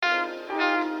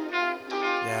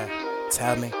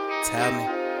Tell me, tell me,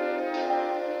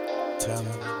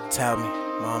 tell me,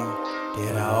 mama,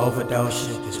 did I overdose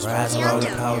shit? This rise and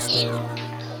roller coaster.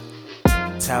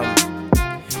 Tell me,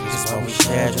 is what we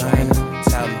share draining?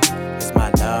 Tell me, is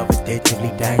my love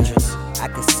addictively dangerous? I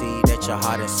can see that your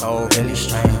heart and soul really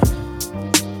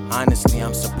straining. Honestly,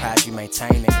 I'm surprised you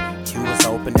maintain it. You was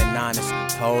open and honest,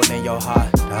 holding your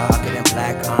heart darker than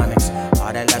black onyx.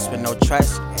 All that lust with no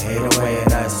trust, it ate away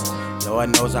at us.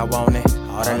 Lord knows I want it,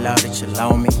 all the love that you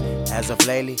loan me. As of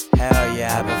lately, hell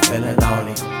yeah, I've been feeling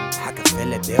lonely. I can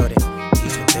feel it building,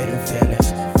 these forbidden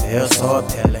feelings feel so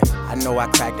appealing. I know I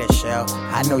cracked that shell,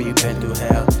 I know you've been through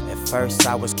hell. At first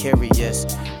I was curious,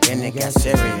 then it got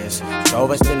serious.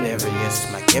 Drove us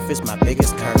delirious, my gift is my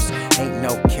biggest curse. Ain't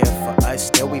no cure for us,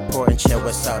 still we pour and chill,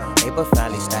 what's up? Paper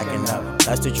finally stacking up,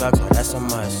 plus the drugs, well that's a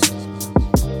must.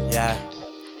 Yeah,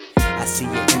 I see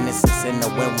your innocence in the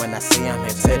wind when I say I'm here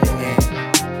to the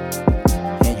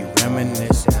end. And you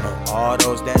reminisce on all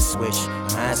those that switch,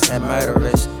 mindset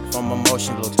murderous. From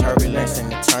emotional turbulence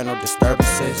and eternal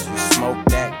disturbances. You smoke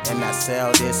that and I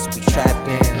sell this, we trapped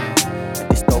in a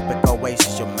dystopic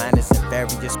oasis. Your mind is in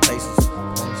various places.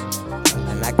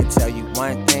 And I can tell you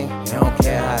one thing, you don't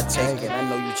care how I take it. I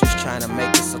know you just trying to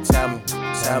make it, so tell me.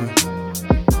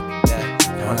 Yeah,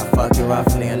 don't I fuck you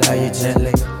roughly and love you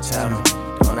gently? Tell me,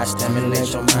 don't I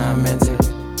stimulate your mind mentally?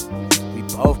 We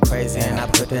both crazy and I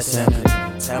put that simply.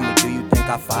 Tell me, do you think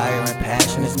our fire and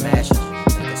passion is matching?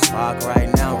 Spark right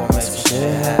now, gon' make some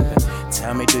shit happen.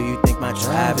 Tell me, do you think my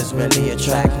drive is really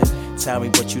attractive? Tell me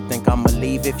what you think I'ma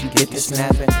leave if you get to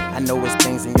snapping. I know it's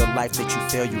things in your life that you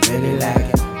feel you really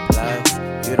lacking.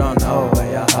 Plus, you don't know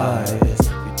where your heart is.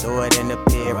 You threw it in the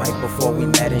pit right before we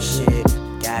met and shit.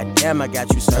 Goddamn, I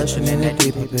got you searching in that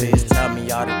deep abyss. Tell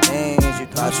me all the things you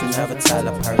thought you never tell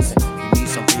a person. You need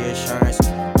some reassurance,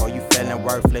 or you feeling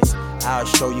worthless. I'll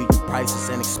show you your prices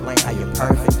and explain how you're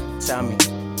perfect. Tell me,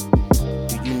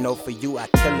 you know for you I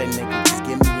kill a nigga. Just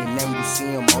give me your name, you see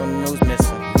him on the news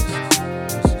missing.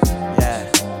 Yeah,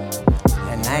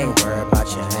 and I ain't worried about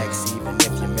your ex even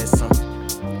if you miss him.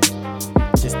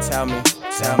 Just tell me,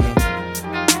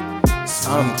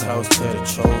 I'm close to the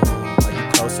truth. Are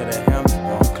you closer to him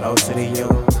or I'm closer to you?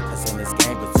 Cause in this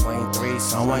game between three,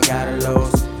 someone gotta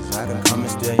lose. I can come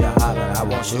and steal your heart, but I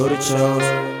want you to choose.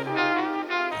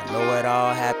 I know it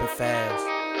all happened fast,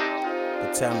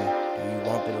 but tell me, do you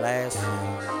want the last?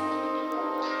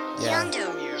 Yeah.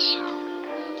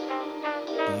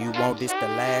 Do you want this to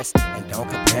last? And don't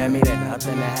compare me to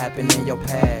nothing that happened in your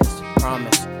past.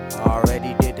 Promise, I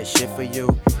already did the shit for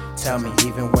you. Tell me,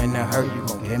 even when it hurt, you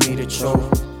gon' give me the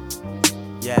truth.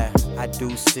 Yeah, I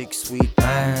do 6 sweet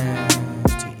things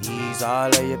to ease all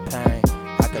of your pain.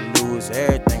 I could lose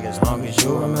everything as long as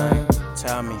you remain.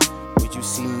 Tell me, would you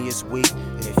see me as weak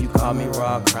if you call me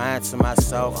raw, crying to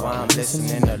myself while I'm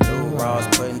listening to Lou Rawls?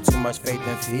 Putting too much faith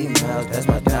in females, that's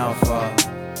my downfall.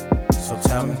 So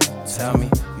tell me,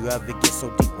 you ever get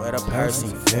so deep with a person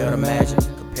you feel the magic?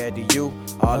 Compared to you,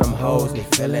 all them hoes, they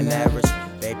feeling average.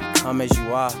 Baby, come as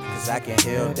you are, cause I can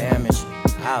heal damage.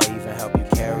 I'll even help you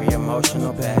carry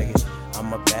emotional baggage.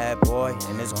 I'm a bad boy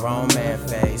in this grown man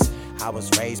phase. I was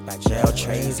raised by jail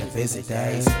trays and visit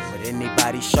days. Would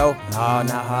anybody show? No,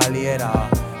 not hardly at all.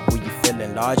 Were you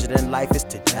feeling larger than life is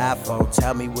to die for?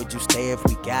 Tell me, would you stay if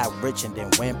we got rich and then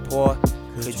went poor?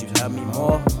 Could you love me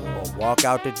more or walk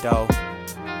out the door?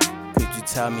 Could you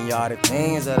tell me all the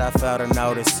things that I failed to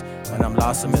notice? When I'm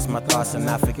lost, I miss my thoughts and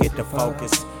I forget to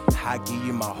focus. I give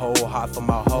you my whole heart for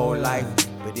my whole life,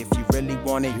 but if you really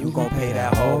want it, you gon' pay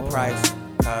that whole price.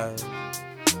 Cause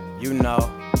you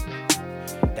know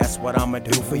that's what I'ma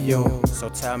do for you. So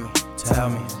tell me,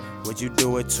 would you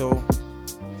do it too?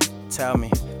 Tell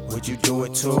me, would you do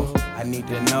it too? I need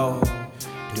to know,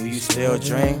 do you still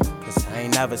drink? Cause I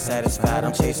ain't never satisfied,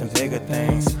 I'm chasing bigger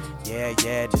things.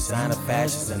 Yeah, designer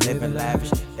fashions and living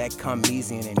lavish. That come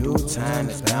easy and in due time,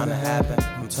 it's bound to happen.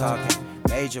 I'm talking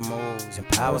major moves and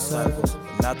power circles,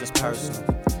 but nothing's personal.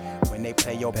 When they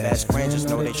play your best friend, just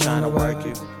know they tryna work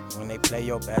you. When they play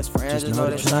your best friend, just know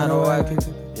they tryna work you.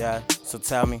 Yeah, so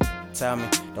tell me,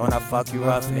 don't I fuck you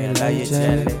roughly and love you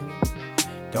gently?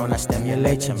 Don't I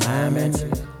stimulate your mind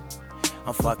mentally?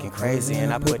 I'm fucking crazy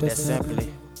and I put that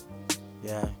simply.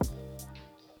 Yeah.